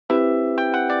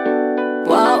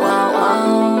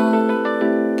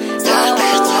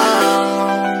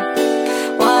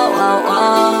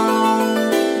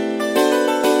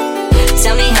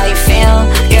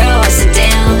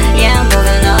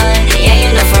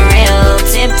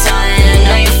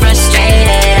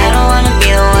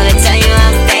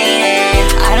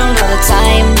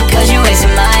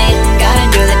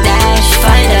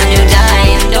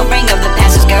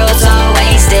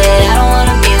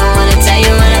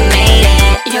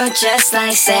You're just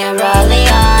like Sierra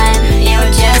Leone. You're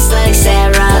just like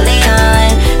Sierra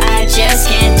Leone. I just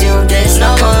can't do this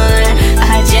no more.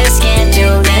 I just can't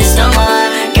do this.